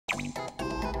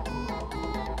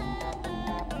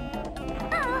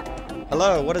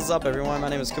Hello, what is up everyone? My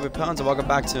name is KoopaPwns and welcome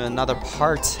back to another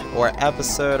part or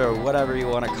episode or whatever you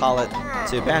want to call it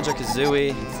to Banjo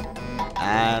Kazooie.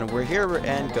 And we're here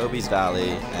in Gobi's Valley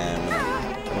and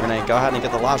we're going to go ahead and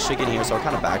get the last streak in here, so we're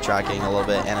kind of backtracking a little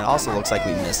bit, and it also looks like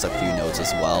we missed a few notes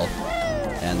as well.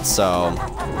 And so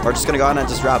we're just going to go ahead and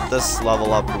just wrap this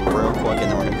level up real quick,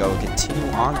 and then we're going to go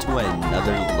continue on to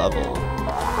another level.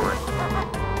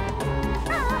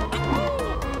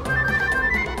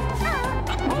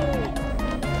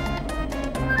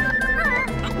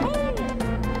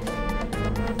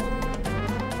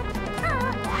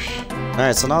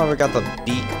 Alright, so now that we got the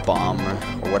beak bomb,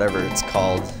 or whatever it's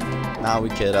called, now we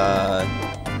could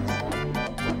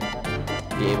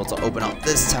be able to open up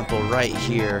this temple right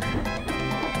here.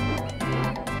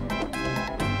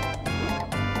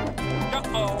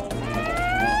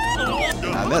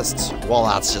 I missed. Well,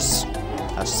 that's just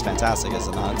fantastic, is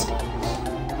it not?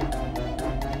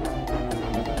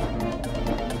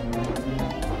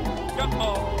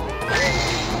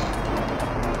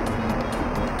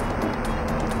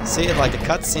 See, like the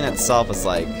cutscene itself is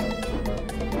like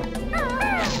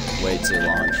way too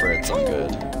long for its own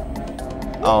good.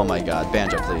 Oh my god,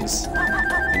 Banjo, please.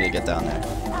 We need to get down there.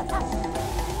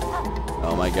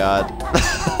 Oh my god.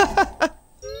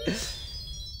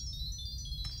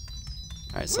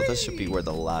 Alright, so this should be where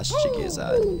the last Chicky is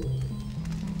at.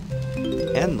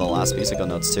 And the last musical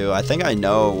notes too. I think I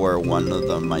know where one of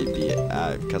them might be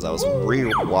at because I was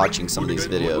re-watching some of these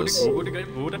videos.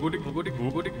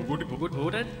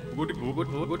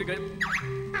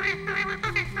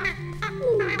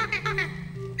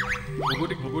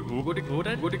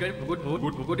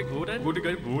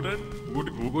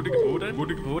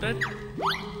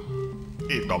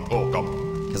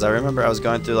 Because I remember I was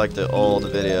going through like the old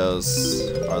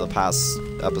videos or the past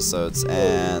episodes,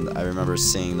 and I remember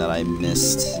seeing that I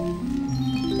missed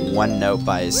one note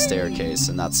by a staircase,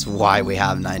 and that's why we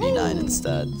have 99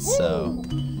 instead. So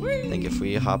I think if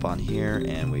we hop on here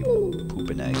and we poop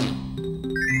an egg.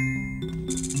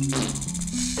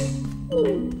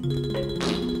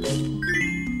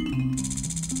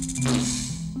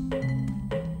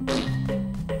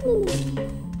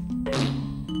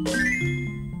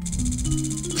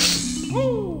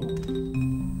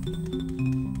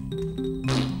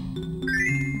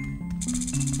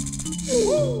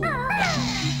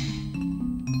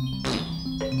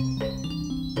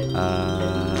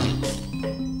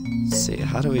 Let's see,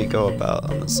 how do we go about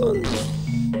on this one?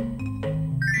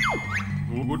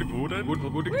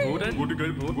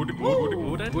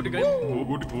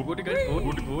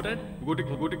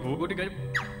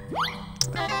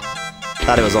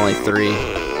 Thought it was only 3.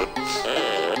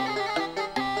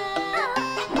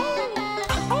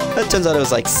 It turns out it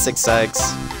was like 6 eggs.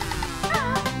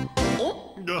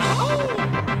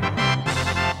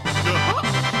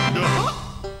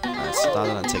 Alright, so that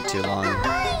didn't take too long.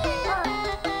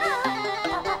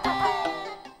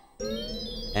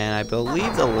 And I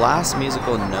believe the last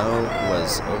musical note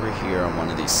was over here on one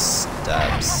of these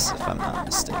steps, if I'm not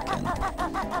mistaken.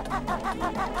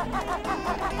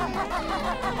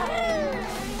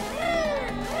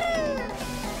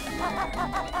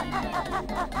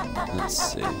 Let's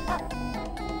see.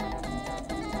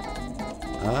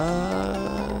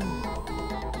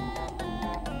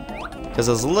 Because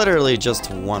it's literally just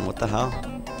one. What the hell?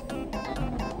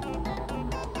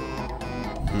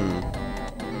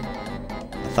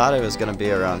 I thought it was gonna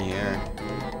be around here.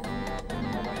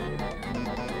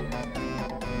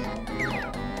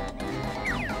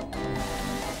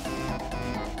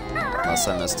 Unless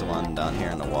I missed one down here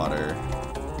in the water.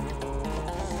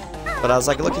 But I was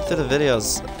like looking through the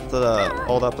videos, the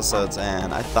old episodes,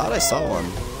 and I thought I saw one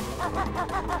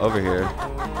over here.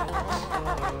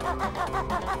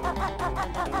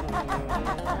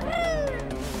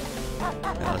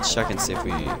 Now let's check and see if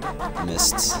we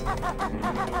missed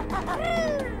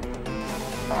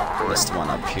one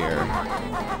up here,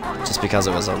 just because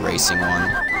it was a racing one.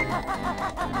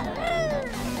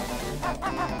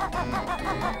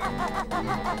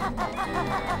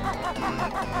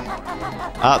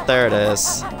 Oh, there it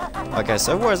is. Okay,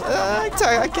 so it was,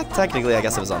 technically I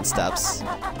guess it was on steps.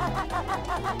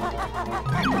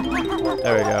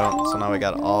 There we go. So now we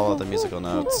got all of the musical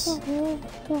notes.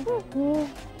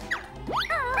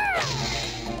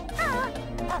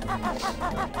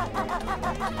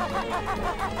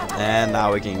 And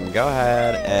now we can go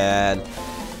ahead and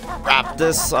wrap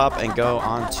this up and go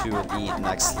on to the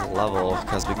next level,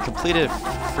 because we completed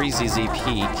Freezy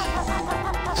Peak.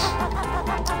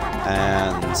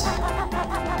 And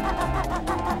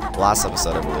last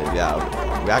episode, I believe,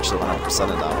 yeah, we actually went over percent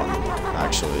of that one.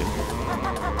 actually.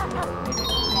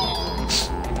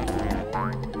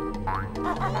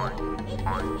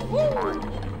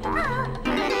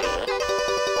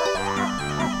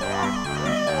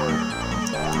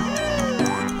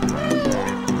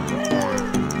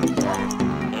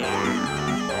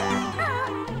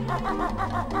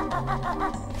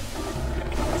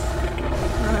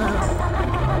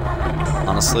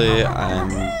 Honestly,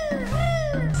 I'm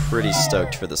pretty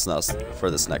stoked for this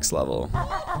next level.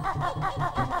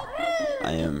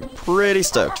 I am pretty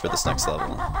stoked for this next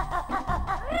level.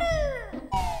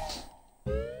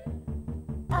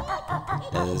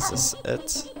 Is this it?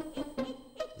 Is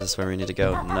this where we need to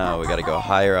go? No, we gotta go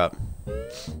higher up.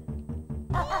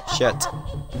 Shit.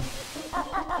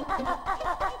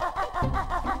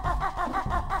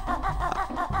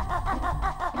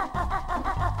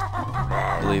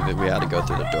 I believe that we had to go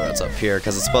through the door that's up here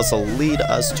because it's supposed to lead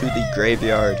us to the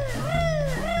graveyard.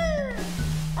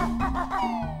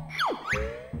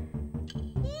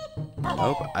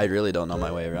 Nope, I really don't know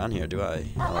my way around here, do I?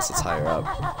 Unless it's higher up.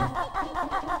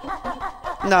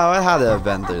 No, it had to have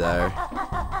been through there.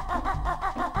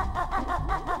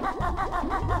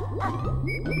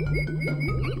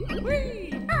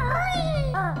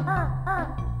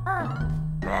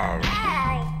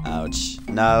 Ouch.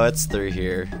 No, it's through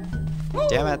here.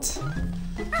 Damn it.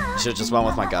 I should've just went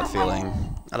with my gut feeling.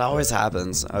 It always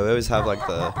happens. I always have like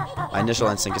my initial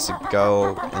instinct is to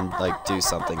go and like do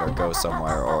something or go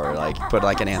somewhere or like put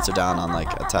like an answer down on like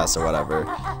a test or whatever.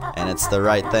 And it's the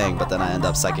right thing, but then I end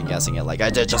up second guessing it like I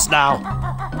did just now.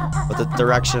 With the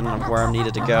direction of where I'm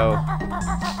needed to go.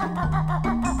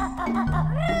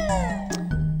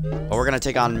 But we're gonna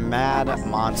take on Mad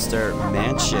Monster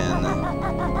Mansion.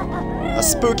 The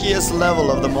spookiest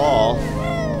level of them all.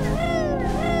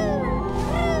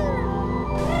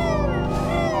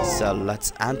 So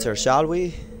let's enter, shall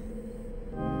we?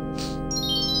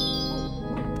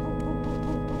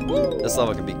 This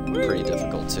level can be pretty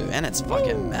difficult too, and it's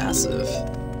fucking massive.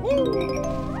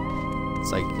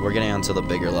 It's like we're getting onto the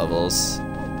bigger levels.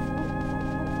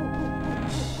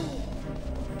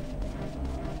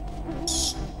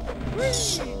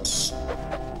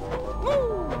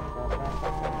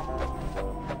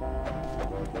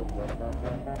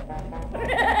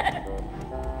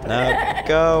 No,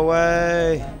 go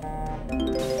away.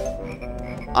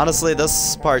 Honestly,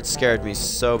 this part scared me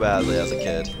so badly as a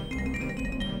kid.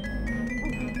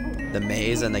 The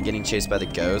maze and then getting chased by the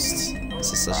ghosts.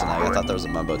 This is such a lag. I thought there was a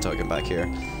Mumbo token back here.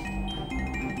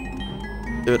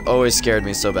 It always scared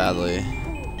me so badly.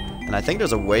 And I think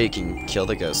there's a way you can kill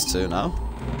the ghosts too, no?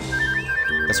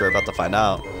 Guess we're about to find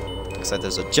out. Looks like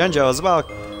there's a Genjo as well.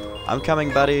 I'm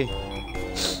coming, buddy.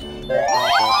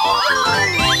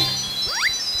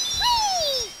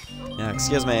 Yeah,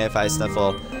 excuse me if I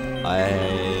sniffle. I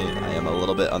am a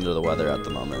little bit under the weather at the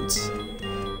moment.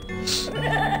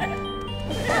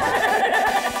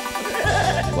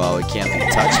 Well, we can't be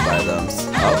touched by them.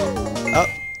 Oh,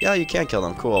 yeah, you can kill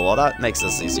them. Cool. Well, that makes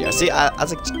this easier. See,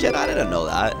 as a kid, I didn't know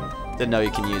that. Didn't know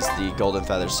you can use the golden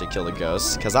feathers to kill the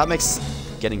ghosts, because that makes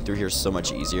getting through here so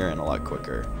much easier and a lot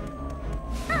quicker.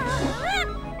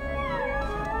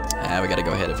 And we gotta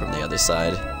go hit it from the other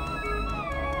side.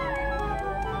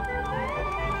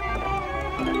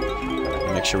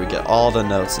 Make sure we get all the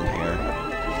notes in here.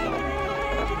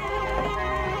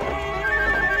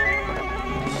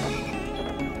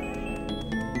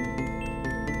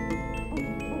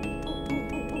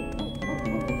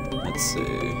 Let's see.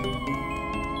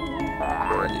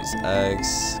 Where are these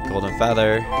eggs? Golden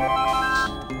feather.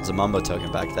 There's a Mumbo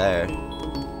token back there.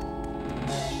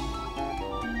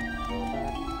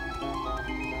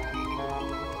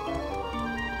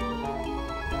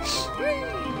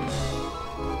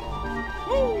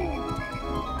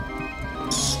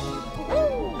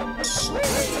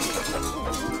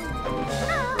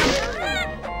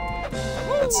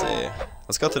 Let's see.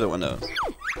 Let's go through the window.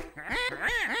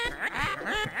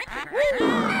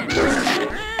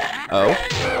 Oh.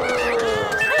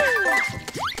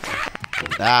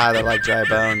 Ah, they're like dry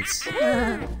bones.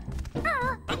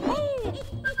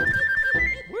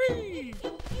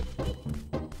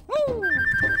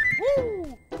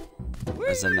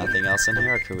 Is there nothing else in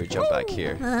here, or could we jump back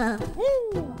here?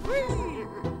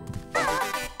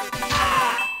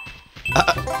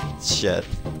 Shit.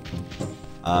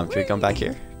 Can we come back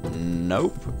here?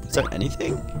 Nope. Is there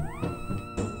anything?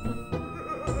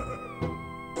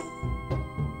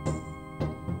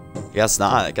 I guess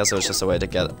not. I guess it was just a way to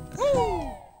get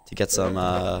some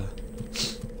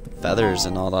feathers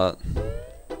and all that.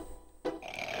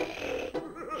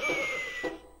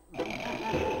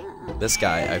 This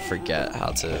guy, I forget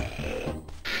how to.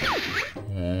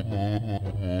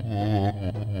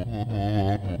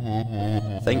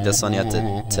 I think this one you have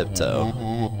to tiptoe.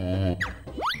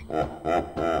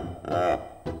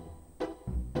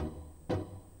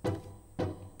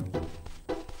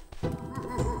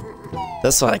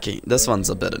 This one's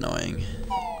a bit annoying.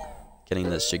 Getting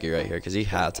this jiggy right here because you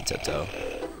have to tiptoe.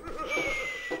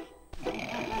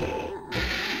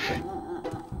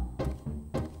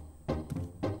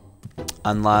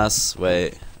 Unless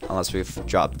we've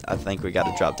dropped, I think we got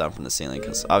to drop down from the ceiling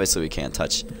because obviously we can't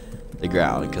touch the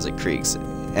ground because it creaks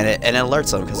and it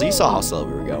alerts them because you saw how slow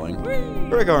we were going.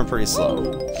 We were going pretty slow,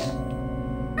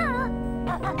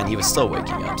 and he was still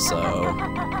waking up. So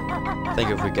I think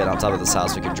if we get on top of this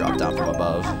house, we can drop down from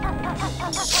above.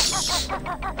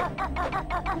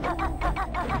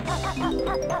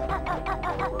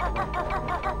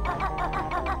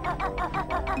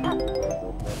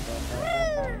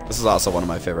 This is also one of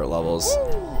my favorite levels.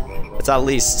 It's at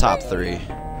least top 3.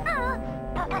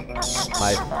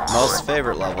 My most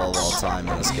favorite level of all time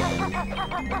in this game.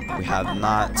 We have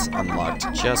not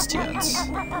unlocked just yet.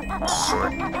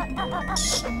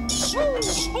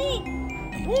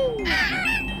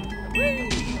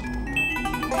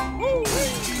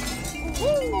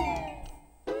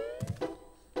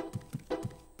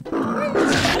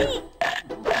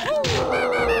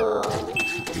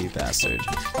 You bastard.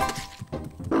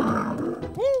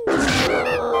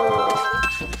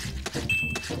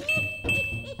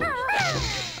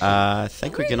 I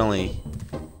think we can only...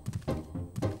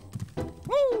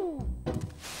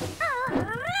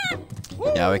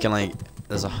 Yeah, we can like...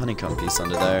 There's a honeycomb piece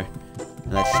under there.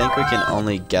 And I think we can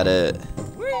only get it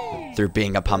through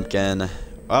being a pumpkin.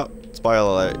 Oh,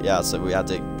 spoiler alert. Yeah, so we have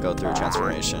to go through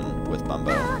transformation with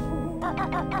Bumbo.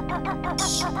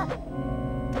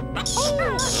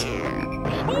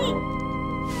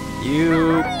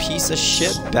 You piece of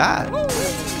shit bat.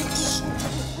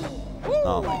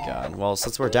 Oh my god. Well,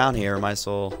 since we're down here, might as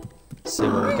well see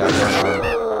what we got going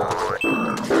on.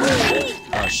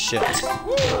 Oh shit.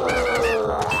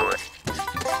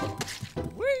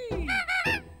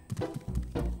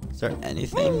 Is there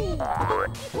anything?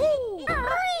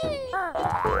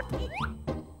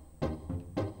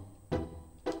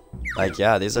 Like,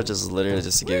 yeah, these are just literally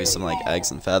just to give you some like eggs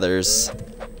and feathers.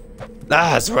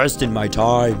 Ah, it's wasting my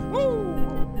time.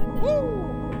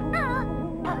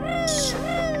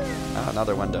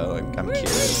 Another window. I'm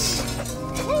curious.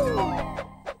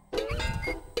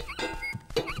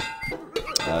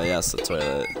 Oh yes, the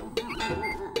toilet.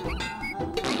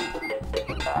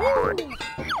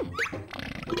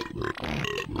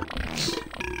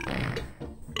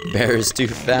 Bear is too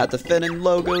fat to fit in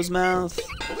Logo's mouth.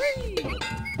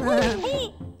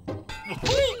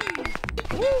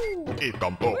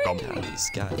 God, these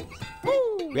guys.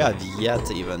 We have yet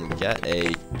to even get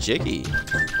a jiggy.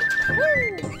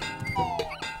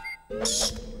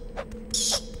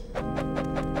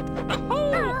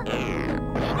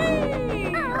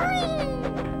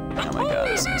 Oh my god,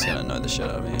 this thing's gonna annoy the shit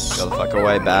out of me. Go the fuck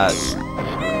away, bat.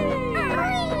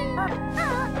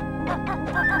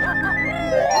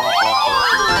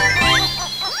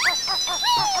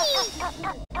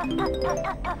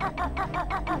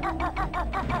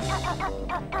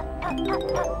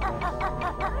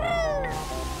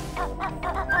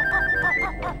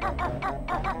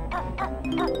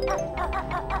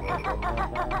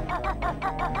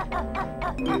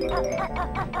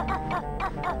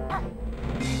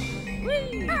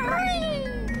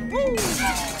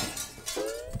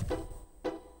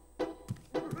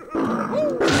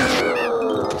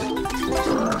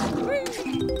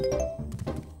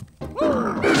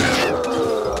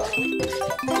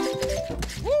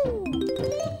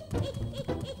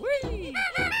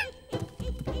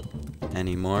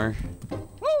 Any more?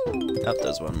 Oh,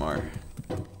 there's one more.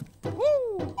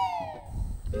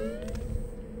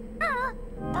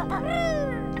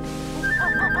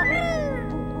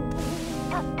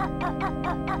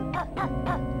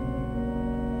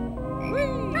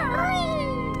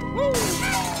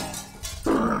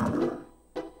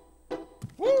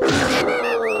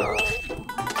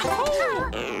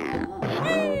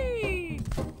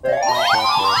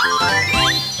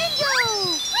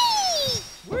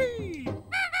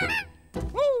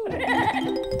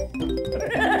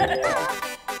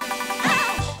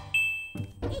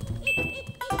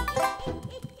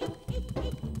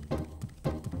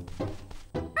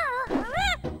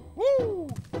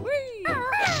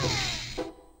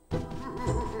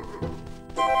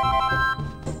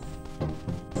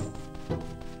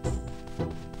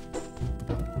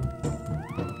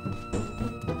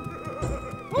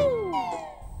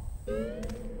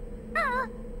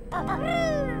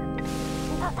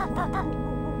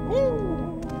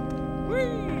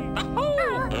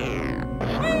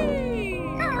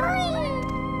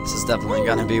 definitely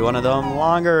gonna be one of them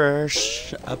longer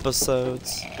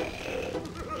episodes.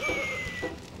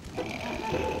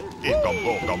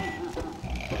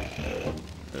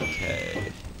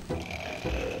 Okay.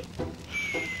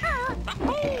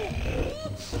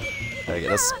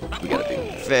 Okay, we gotta be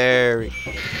very...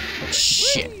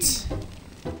 Shit.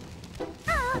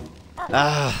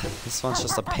 This one's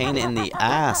just a pain in the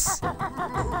ass.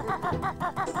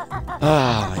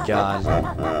 Oh my god.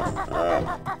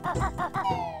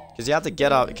 Because you have to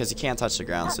get up, because you can't touch the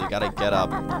ground, so you gotta get up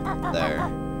there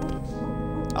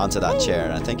onto that chair.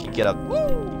 And I think you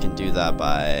can do that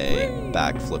by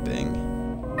backflipping.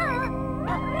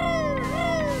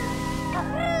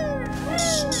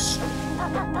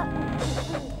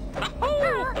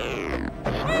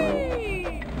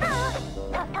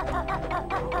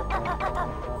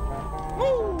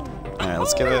 Alright,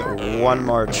 let's give it one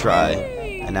more try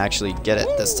and actually get it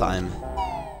this time.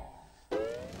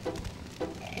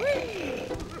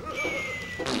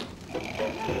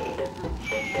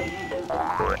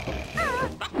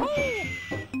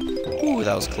 Ooh,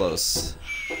 that was close.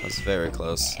 That was very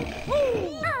close.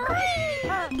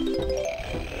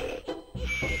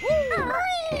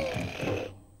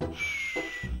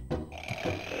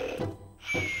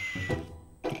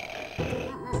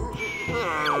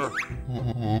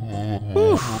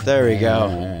 Whew, there we go.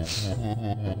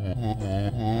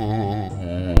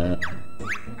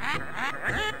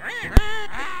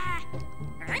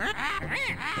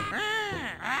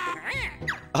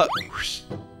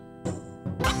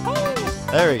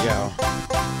 There we go.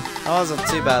 That wasn't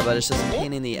too bad, but it's just a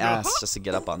pain in the ass just to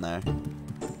get up on there.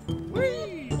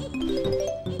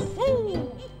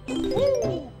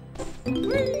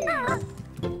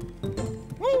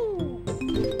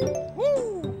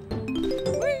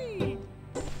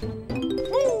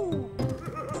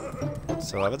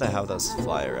 So why would they have those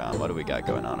fly around? What do we got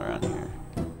going on around here?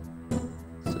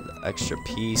 So the extra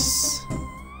piece.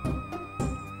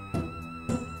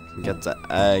 Can get the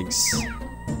eggs.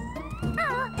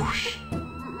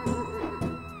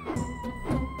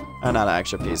 Oh, not an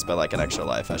extra piece, but like an extra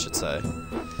life, I should say.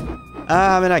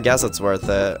 I mean, I guess it's worth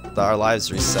it. Our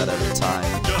lives reset every time.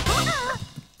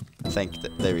 I think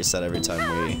that they reset every time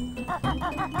we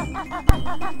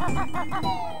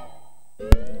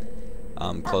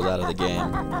close out of the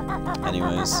game.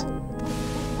 Anyways.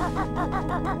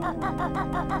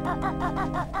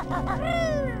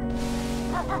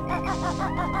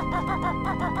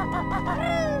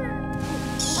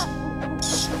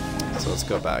 So let's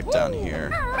go back down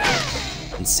here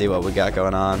and see what we got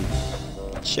going on.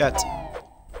 Shit.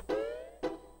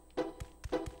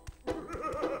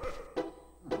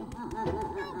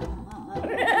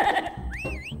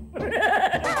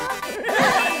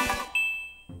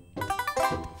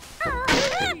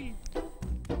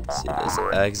 See, there's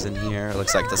eggs in here.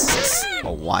 Looks like this is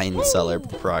a wine cellar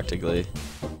practically.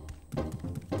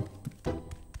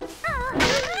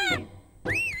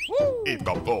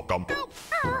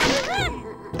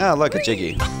 Oh, look, a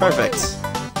Jiggy. Perfect.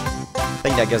 I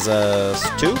think that gives us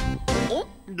 2.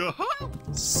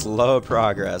 Slow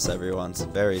progress, everyone.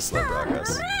 Very slow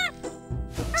progress.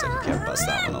 Looks like we can't bust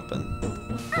that one open.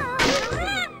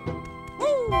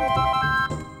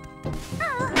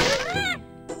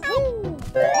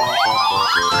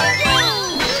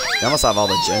 We almost have all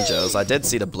the Jinjos. I did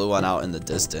see the blue one out in the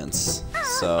distance.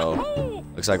 So,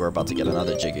 looks like we're about to get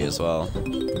another Jiggy as well.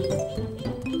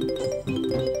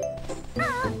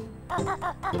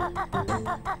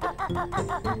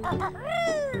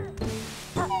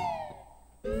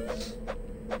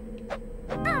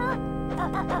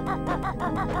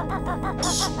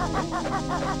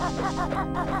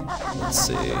 Let's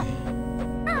see.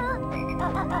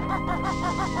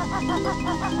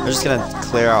 We're just gonna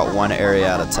clear out one area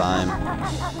at a time.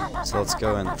 So let's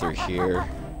go in through here.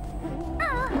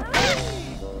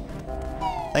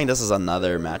 I think this is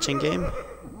another matching game.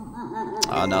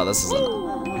 Oh no, this is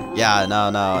a... Yeah,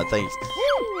 no, I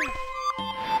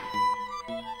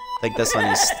think this one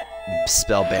you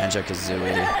spell Banjo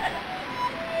Kazooie.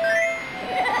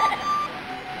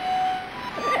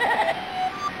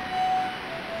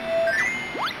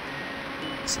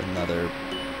 It's another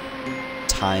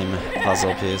time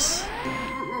puzzle piece.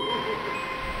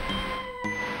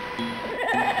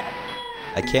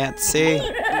 I can't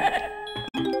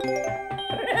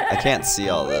see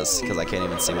all this because I can't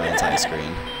even see my entire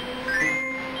screen.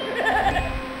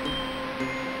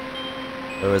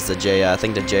 Where was the J? I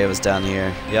think the J was down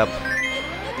here. Yep.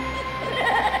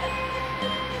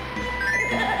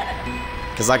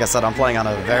 Because like I said, I'm playing on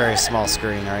a very small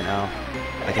screen right now.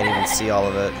 I can't even see all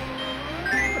of it.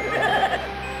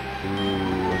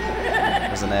 Ooh.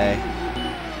 There's an A.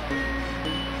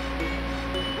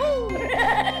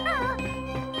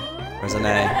 There's an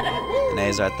A. An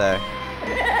A's right there.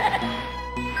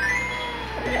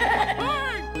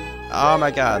 Oh my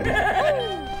god.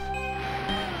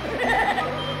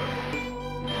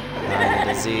 I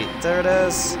need a Z. There it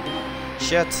is.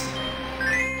 Shit.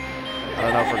 I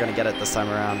don't know if we're gonna get it this time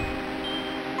around.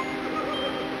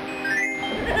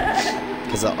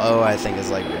 Because the O, I think,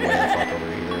 is like way the fuck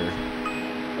over here.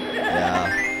 Yeah.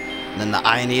 And then the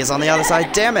I and E is on the other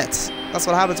side. Damn it! That's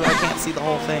what happens when I can't see the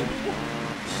whole thing.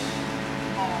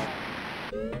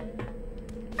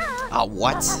 Ah,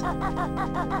 what?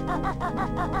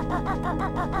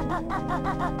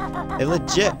 It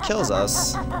legit kills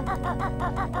us.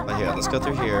 But here, let's go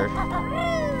through here.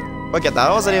 Look at that.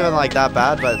 It wasn't even like that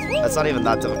bad, but it's not even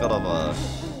that difficult of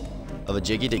a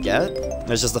jiggy to get.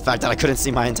 It's just the fact that I couldn't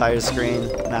see my entire screen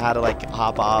and I had to like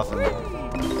hop off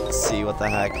and see what the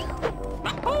heck.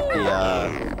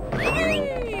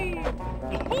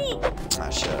 Ah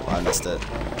shit, I missed it.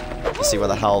 To see where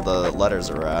the hell the letters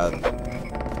are at.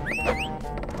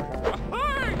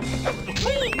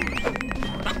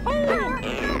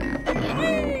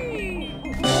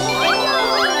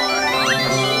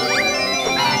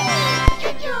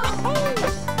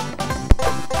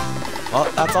 Well,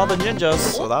 that's all the ninjas,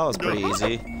 so that was pretty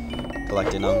easy,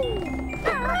 collecting them.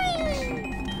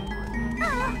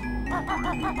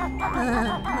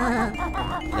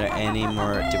 Are there any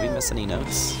more? Did we miss any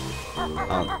notes?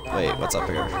 Oh, wait, what's up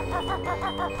here?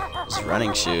 Just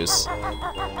running shoes.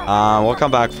 We'll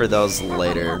come back for those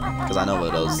later, because I know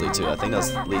what those lead to. I think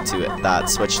those lead to it. That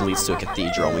switch leads to a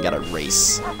cathedral, and we gotta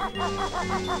race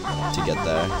to get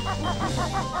there.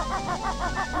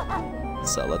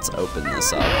 So let's open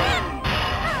this up.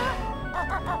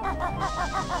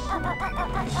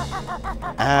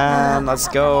 And let's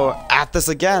go at this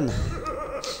again.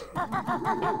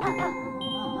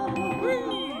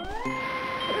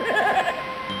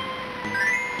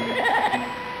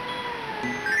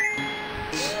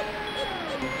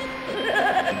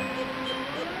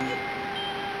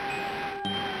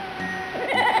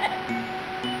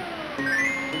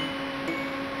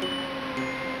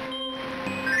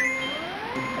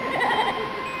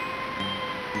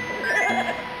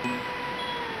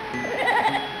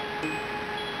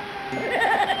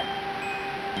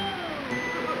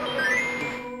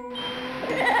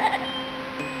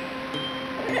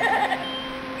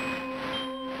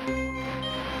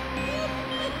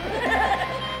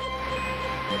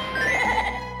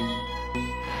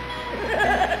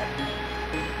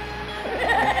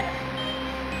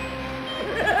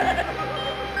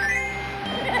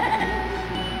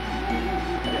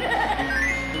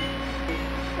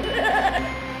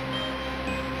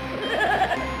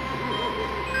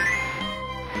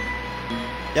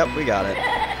 Yep, we got it.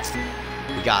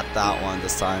 We got that one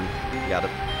this time. We got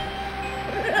it.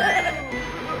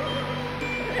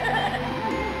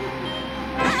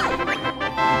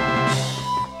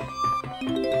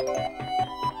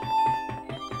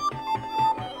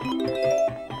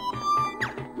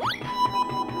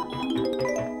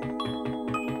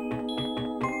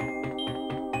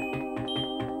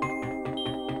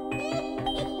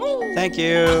 Thank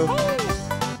you.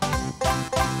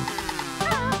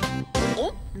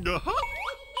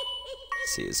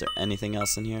 Let's see, is there anything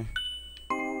else in here?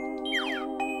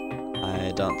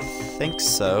 I don't think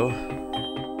so.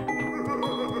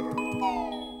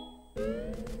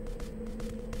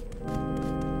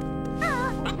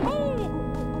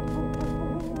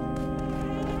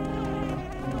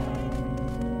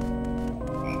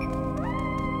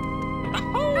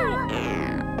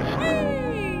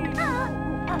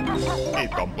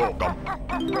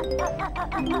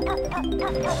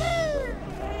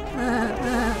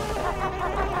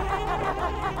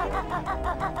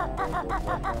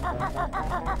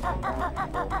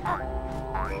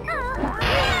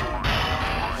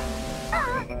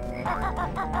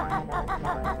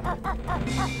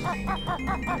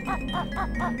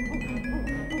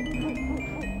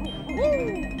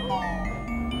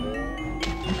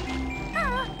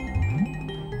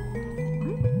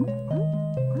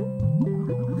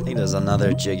 I think there's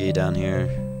another jiggy down here.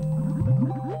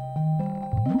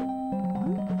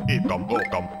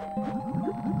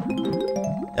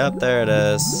 Yep, there it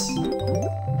is.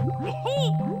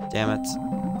 Damn it.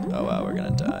 Oh wow, we're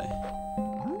gonna die.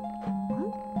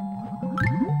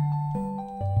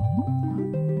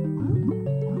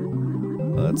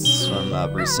 Let's swim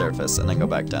up, resurface, and then go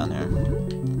back down here.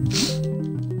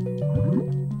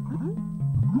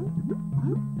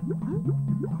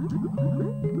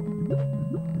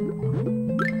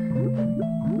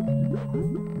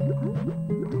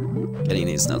 Getting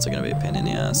these notes are gonna be a pain in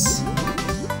the ass.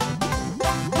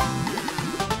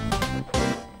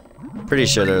 Pretty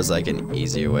sure there's like an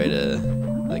easier way to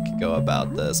like go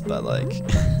about this, but like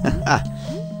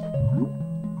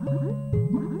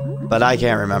but I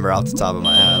can't remember off the top of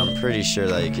my head. I'm pretty sure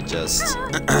that you could just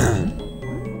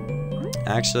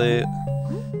actually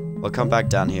we'll come back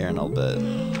down here in a little bit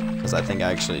because I think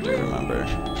I actually do remember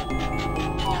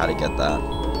how to get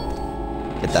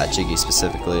that jiggy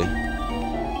specifically.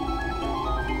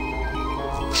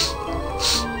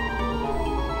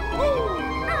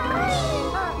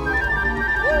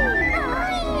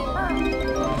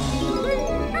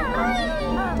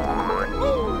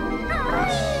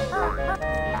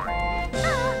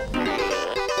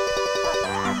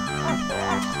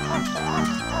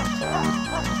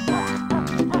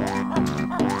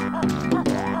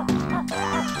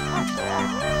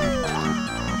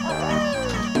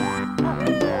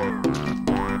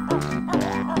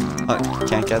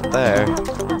 Can't get there.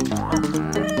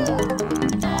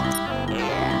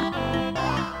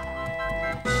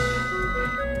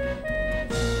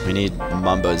 We need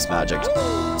Mumbo's magic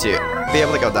to be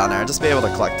able to go down there and just be able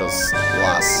to collect those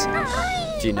last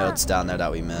few notes down there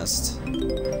that we missed.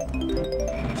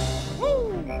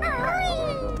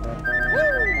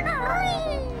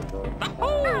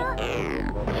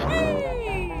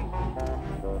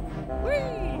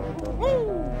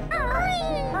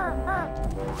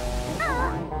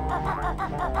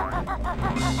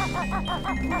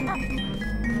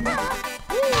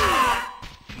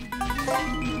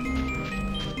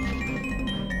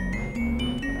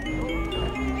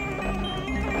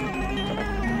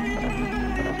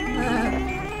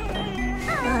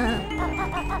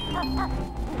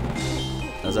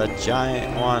 There's a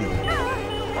giant one.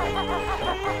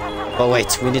 But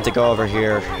wait, we need to go over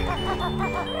here.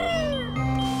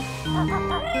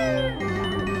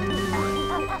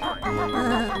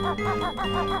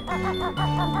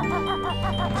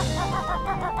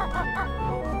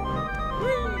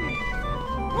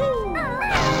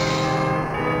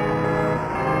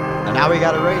 And now we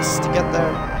gotta race to get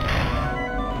there.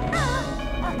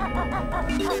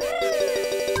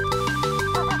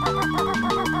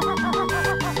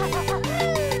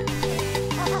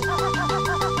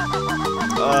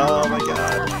 Oh my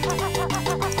god.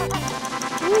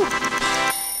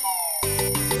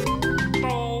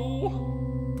 Woo.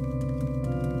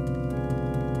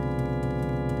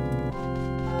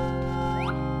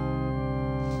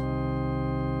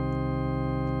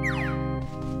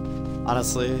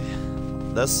 Honestly,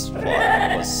 this one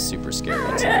was super scary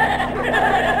too.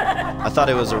 I thought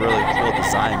it was a really cool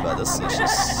design, but this is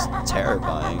just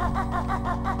terrifying.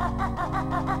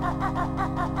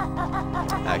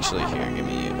 Actually, here, give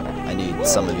me you. I need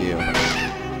some of you.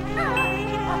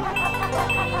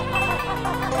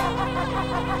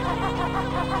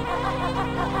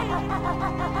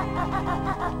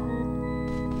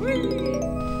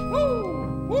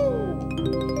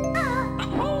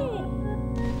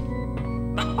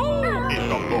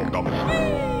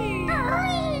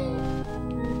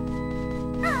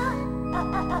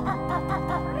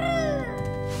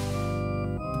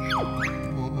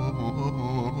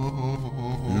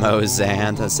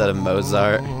 Mozant instead of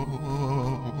Mozart.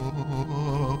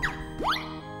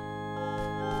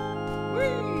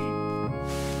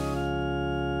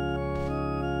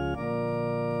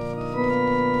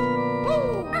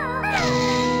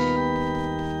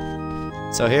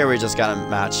 So here we just gotta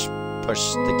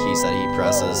push the keys that he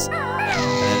presses, and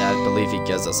then I believe he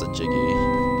gives us a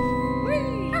jiggy.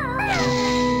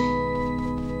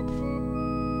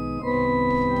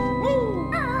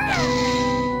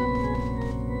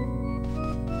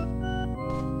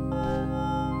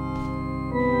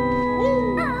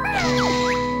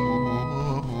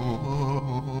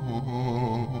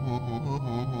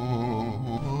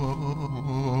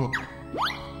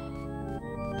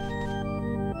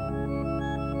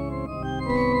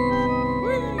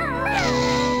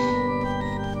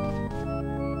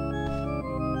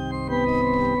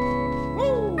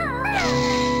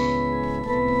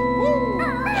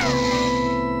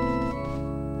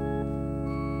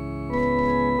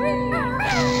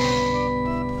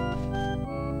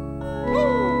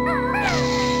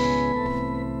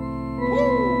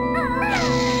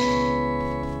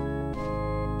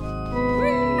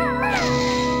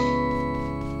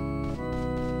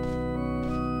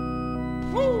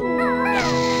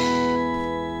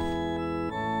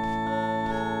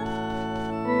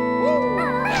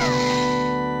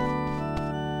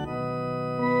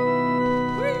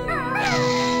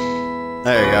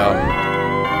 There you go.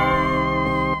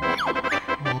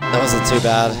 That wasn't too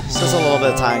bad. It's just a little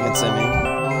bit time consuming.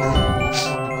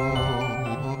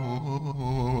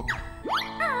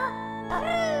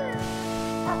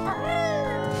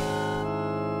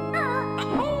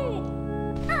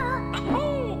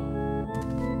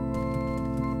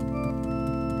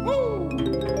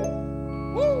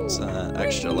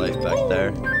 back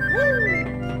there.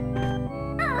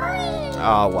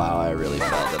 Oh wow, I really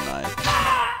fell, didn't I?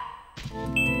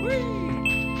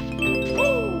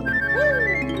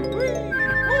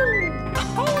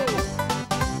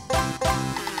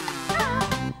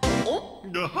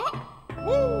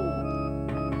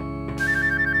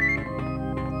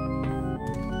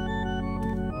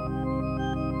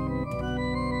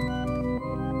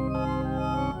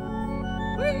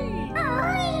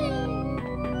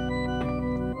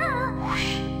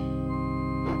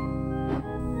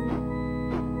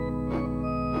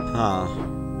 Huh.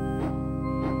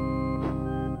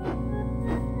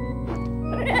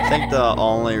 I think the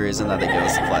only reason that they give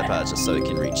us the fly patch is so we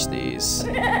can reach these.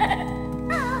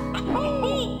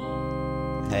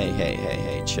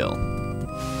 Hey, chill. Can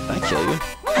I kill you?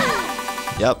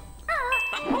 Yep.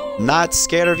 Not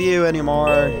scared of you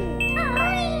anymore.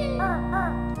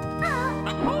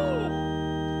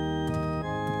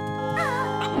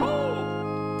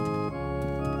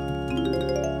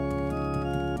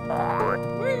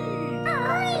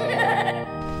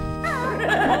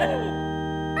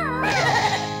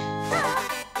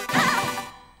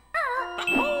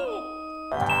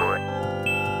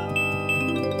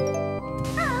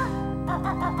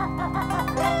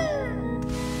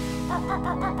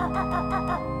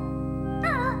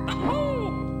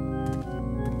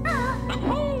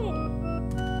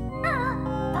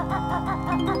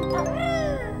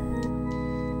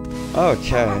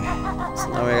 Okay, so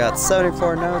now we got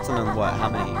 74 notes and then what, how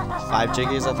many? 5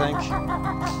 jiggies, I think?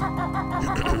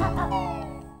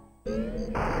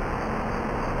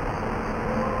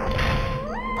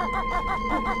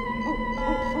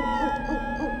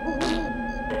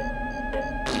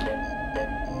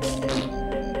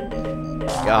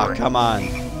 Oh, come on.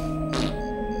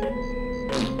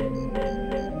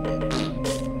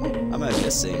 Am I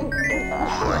missing?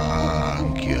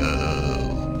 Thank you.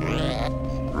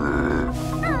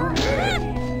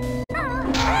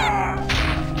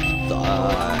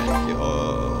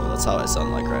 That's how I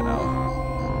sound like right now.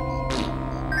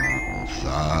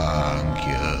 Thank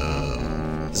you.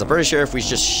 Because I'm pretty sure if we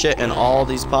just shit in all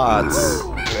these pots,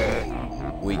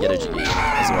 we get a GG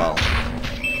as well.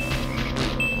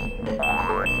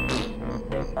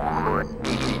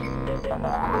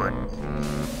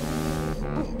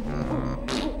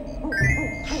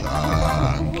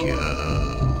 Thank you.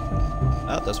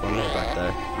 Oh, there's one more back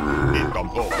there.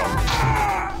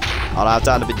 I don't have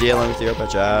time to be dealing with your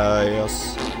bitch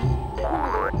ass.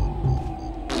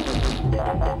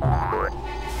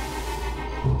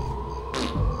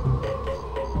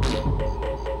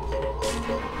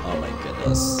 Oh my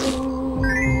goodness.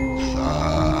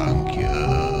 Thank you.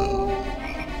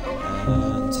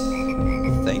 And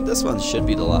I think this one should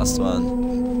be the last one.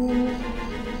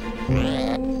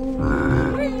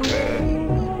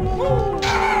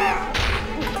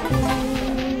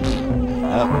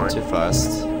 Oh, too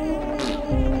fast.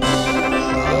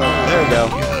 There we go.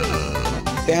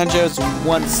 Banjo's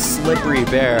one slippery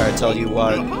bear, I tell you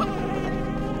what.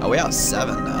 Oh, we have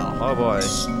 7 now. Oh boy.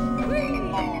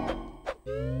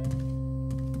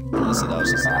 Honestly, that was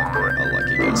just like a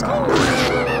lucky guess kind of.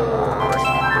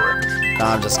 No,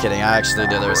 I'm just kidding. I actually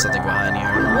knew there was something behind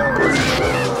here.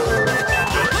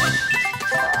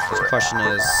 The question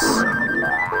is,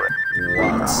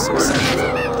 what's these?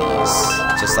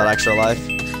 Just that extra life?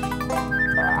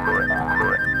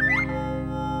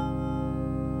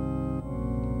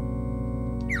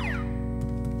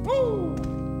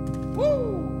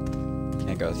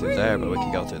 Can't go through there, but we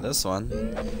can go through this one.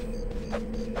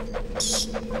 So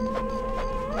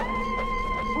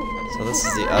this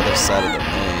is the other side of the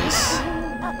maze,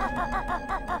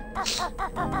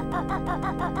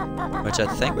 which I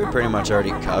think we pretty much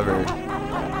already covered.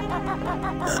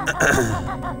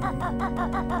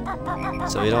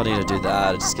 So we don't need to do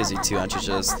that. It just gives you 2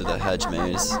 entrances to the hedge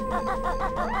maze.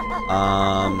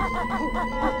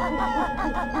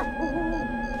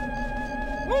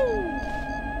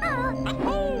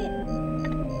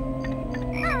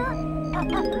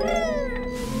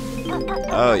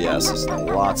 Oh yes, there's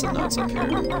lots of notes up here.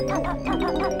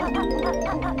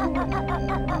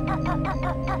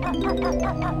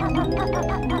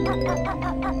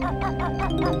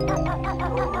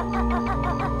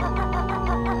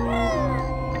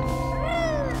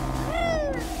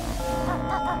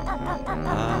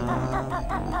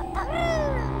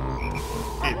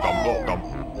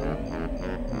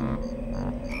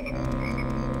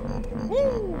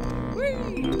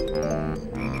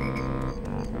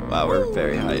 Wow, we're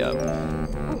very high up.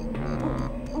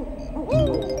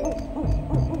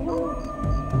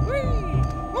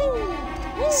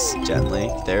 Gently.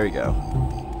 There we go.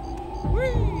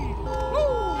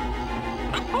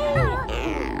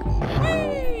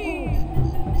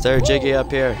 Is there a Jiggy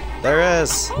up here? There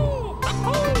is! Alright,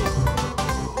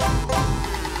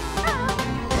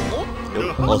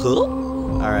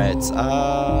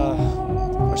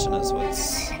 question is what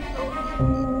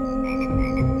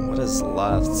is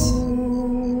left?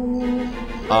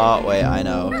 Oh wait, I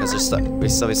know, because we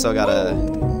still gotta.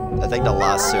 I think the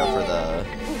last two are for the.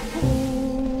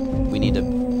 We need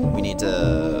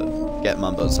to get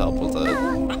Mumbo's help with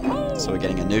it. So we're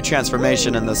getting a new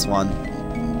transformation in this one.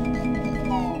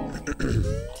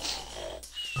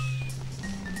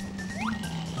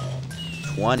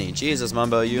 20. Jesus,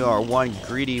 Mumbo, you are one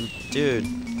greedy dude.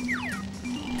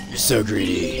 You're so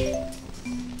greedy.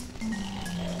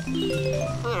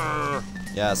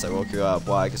 Yes, I woke you up.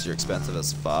 Why? Because you're expensive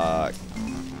as fuck.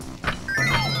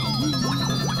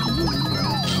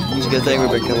 It's a good thing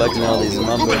we've been collecting all these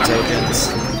Mumbo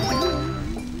tokens.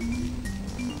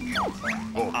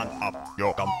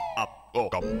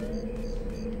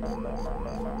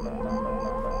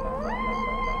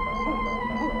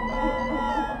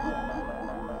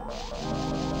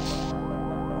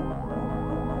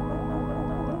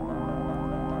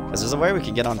 Because there's a way we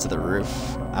can get onto the roof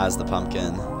as the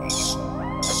pumpkin.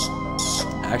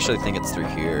 I actually think it's through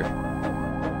here.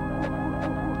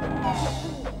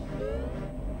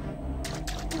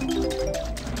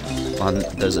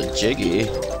 There's a Jiggy.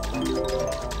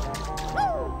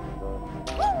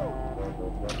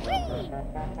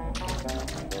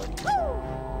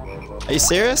 Are you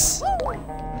serious?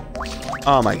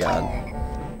 Oh my god.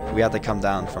 We have to come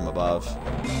down from above.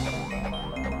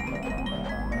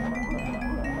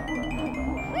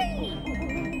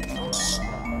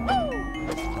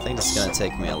 I think it's gonna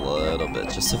take me a little bit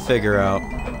just to figure out.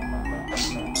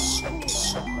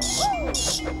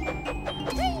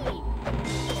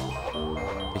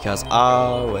 Because,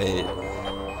 oh wait.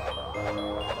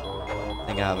 I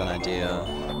think I have an idea.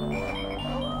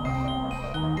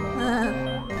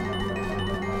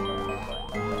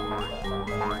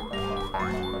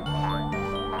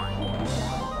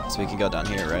 So we can go down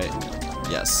here, right?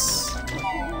 Yes.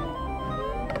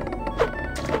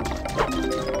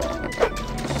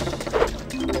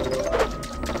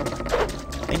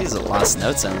 I think these are the last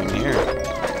notes I'm in here.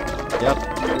 Yep.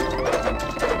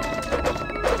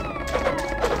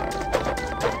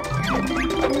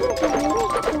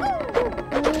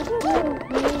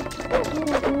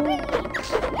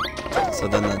 So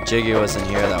then the Jiggy was in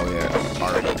here that we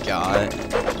already got.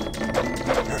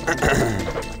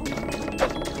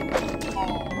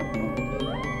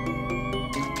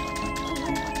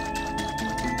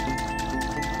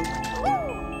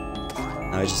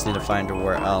 Now we just need to find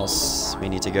where else we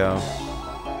need to go.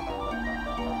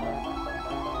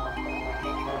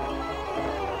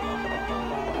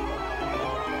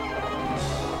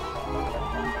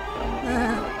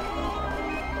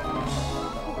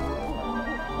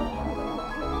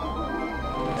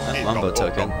 Mumbo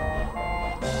token.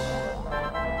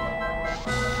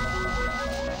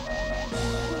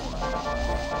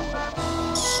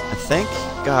 I think.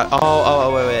 God.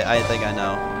 Oh, wait. I think I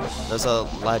know. There's a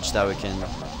ledge that we can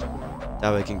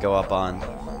go up on.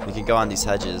 We can go on these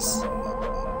hedges.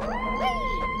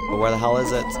 But where the hell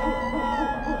is it?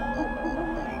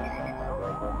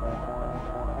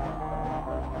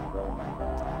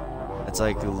 It's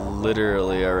like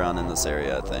literally around in this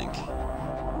area, I think.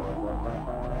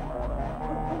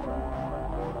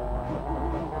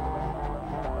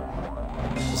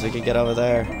 So we can get over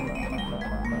there.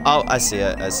 Oh, I see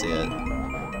it. I see it.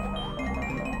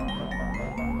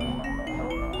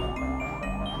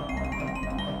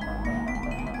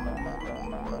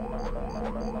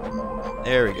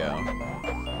 There we go.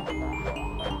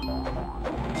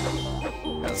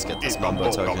 Let's get this Mumbo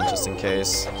token just in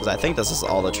case. Because I think this is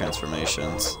all the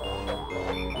transformations.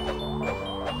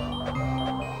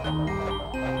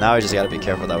 Now we just gotta be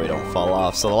careful that we don't fall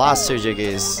off. So the last two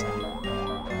Jiggies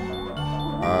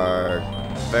are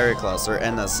very close. They're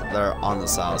in this. They're on the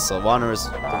south. So one was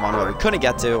the one where we couldn't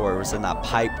get to, where it was in that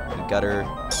pipe gutter,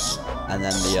 and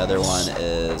then the other one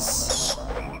is,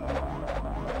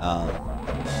 oh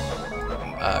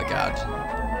god,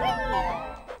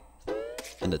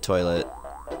 in the toilet.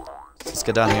 Let's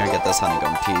get down here and get this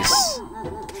honeycomb piece.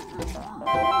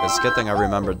 It's a good thing I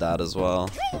remembered that as well.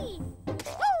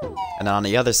 And then on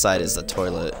the other side is the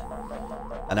toilet.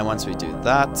 And then once we do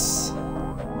that,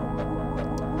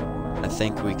 I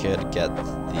think we could get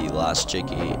the last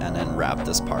Jiggy and then wrap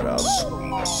this part up.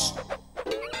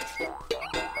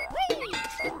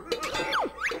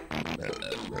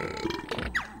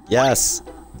 Yes!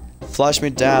 Flush me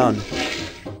down!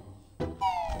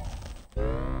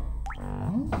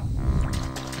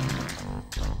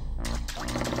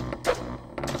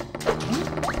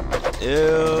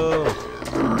 Ew.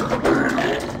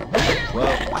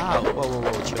 Whoa, ow. Whoa, whoa,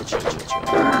 whoa. Chill, chill, chill, chill.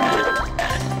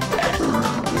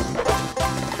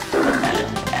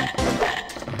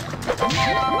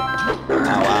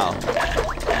 Ow, wow.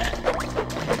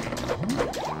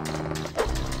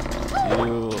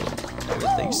 Ew.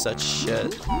 Everything's such shit.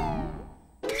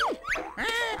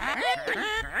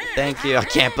 Thank you. I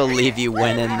can't believe you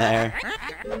went in there.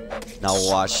 Now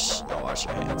wash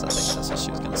your hands. I think that's what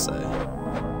she was gonna say.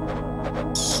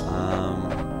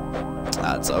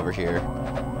 It's over here.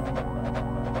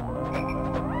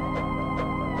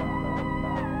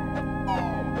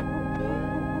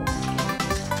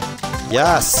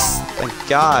 Yes! Thank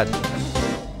God.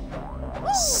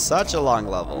 Such a long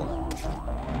level.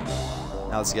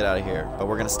 Now let's get out of here. But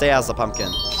we're gonna stay as the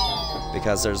pumpkin.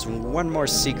 Because there's one more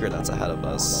secret that's ahead of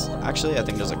us. Actually, I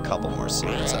think there's a couple more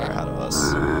secrets that are ahead of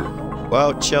us.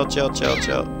 Whoa, chill, chill, chill,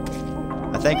 chill.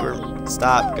 I think we're...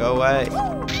 Stop, go away.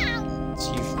 It's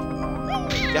you.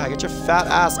 Yeah, get your fat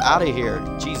ass out of here.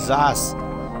 Jesus.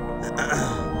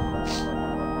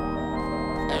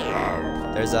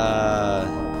 There's a...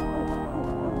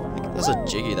 I think there's a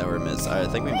Jiggy that we missed. I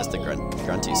think we missed the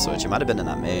Grunty switch. It might have been in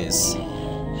that maze.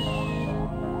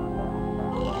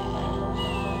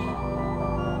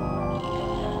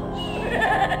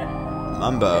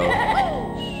 Mumbo.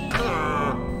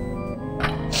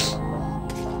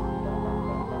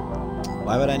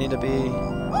 Why would I need to be?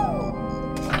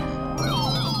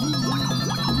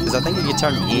 Because I think you can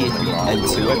turn E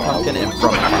into a pumpkin and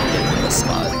from a pumpkin in this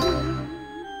spot.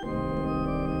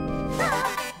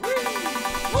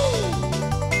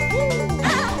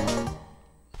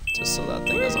 Just so that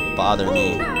thing doesn't bother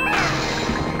me.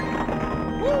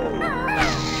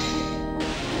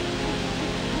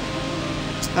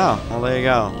 Oh, well there you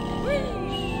go.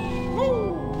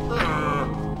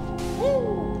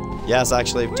 Yes,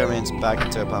 actually, turn me back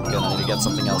into a pumpkin. I need to get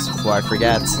something else before I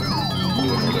forget.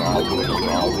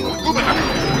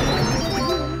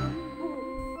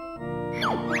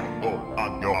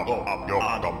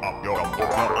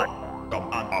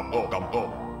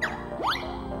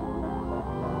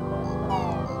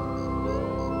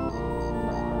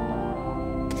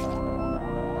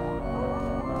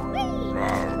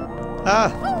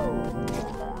 Ah!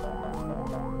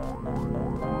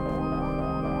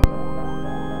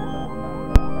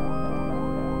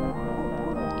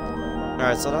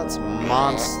 Alright, so that's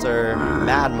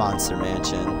Mad Monster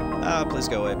Mansion. Ah, please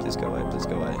go away, please go away, please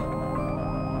go away.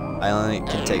 I only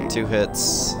can take 2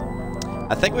 hits.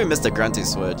 I think we missed a Grunty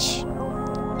switch.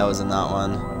 That was in that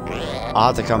one.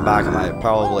 I'll have to come back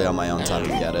probably on my own time to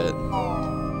get it.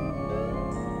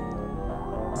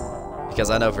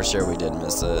 Because I know for sure we did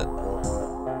miss it.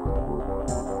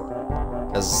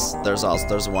 Because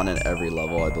there's one in every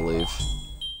level, I believe.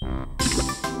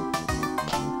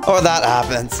 Oh, that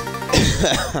happens.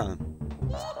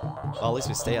 Well, at least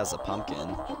we stay as a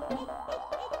pumpkin.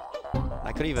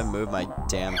 I could even move my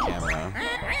damn camera.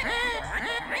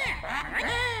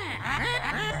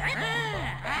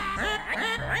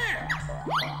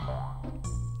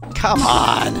 Come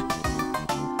on!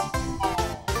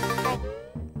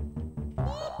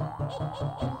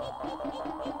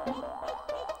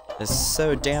 It's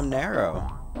so damn narrow.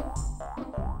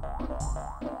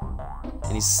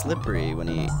 And he's slippery when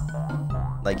he...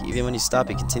 Like, even when you stop,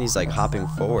 he continues, like, hopping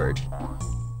forward.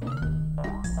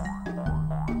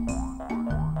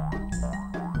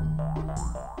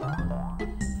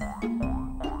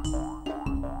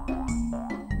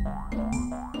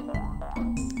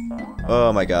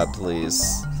 Oh my god,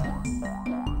 please.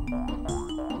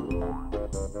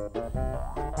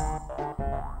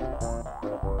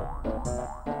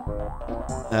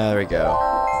 There we go.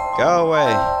 Go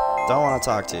away. Don't want to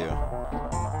talk to you.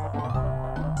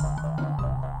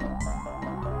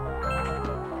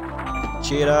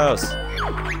 Cheetos.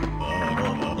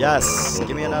 Yes.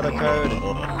 Give me another code.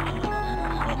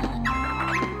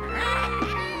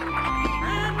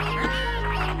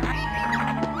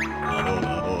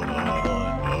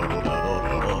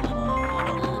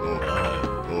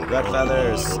 Red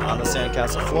feathers on the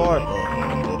sandcastle floor.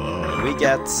 And we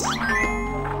get...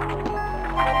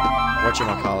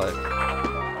 whatchamacallit.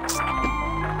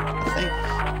 I think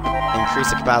increase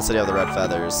the capacity of the red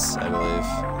feathers, I believe.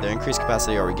 Either increase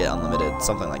capacity or we get unlimited,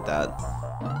 something like that.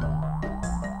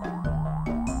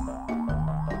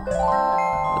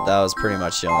 But that was pretty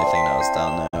much the only thing that was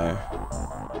down there.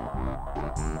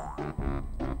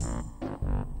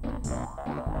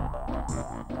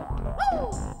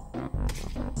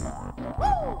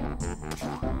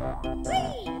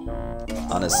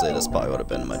 Honestly, this probably would have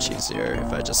been much easier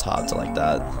if I just hopped like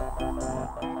that.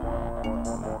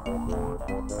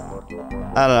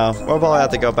 I don't know. We'll probably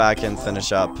have to go back and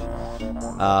finish up,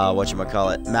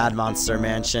 whatchamacallit, Mad Monster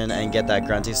Mansion and get that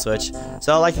grunty switch.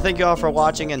 So I'd like to thank you all for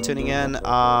watching and tuning in.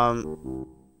 The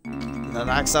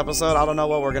next episode, I don't know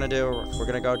what we're gonna do. We're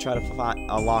gonna go try to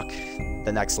unlock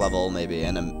the next level maybe,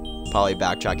 and then probably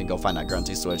backtrack and go find that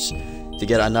grunty switch to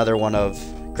get another one of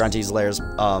Grunty's Lairs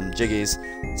jiggies.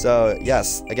 So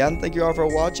yes, again, thank you all for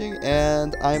watching,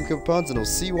 and I am KoopaPwns, and we'll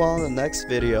see you all in the next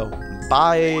video.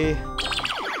 Bye!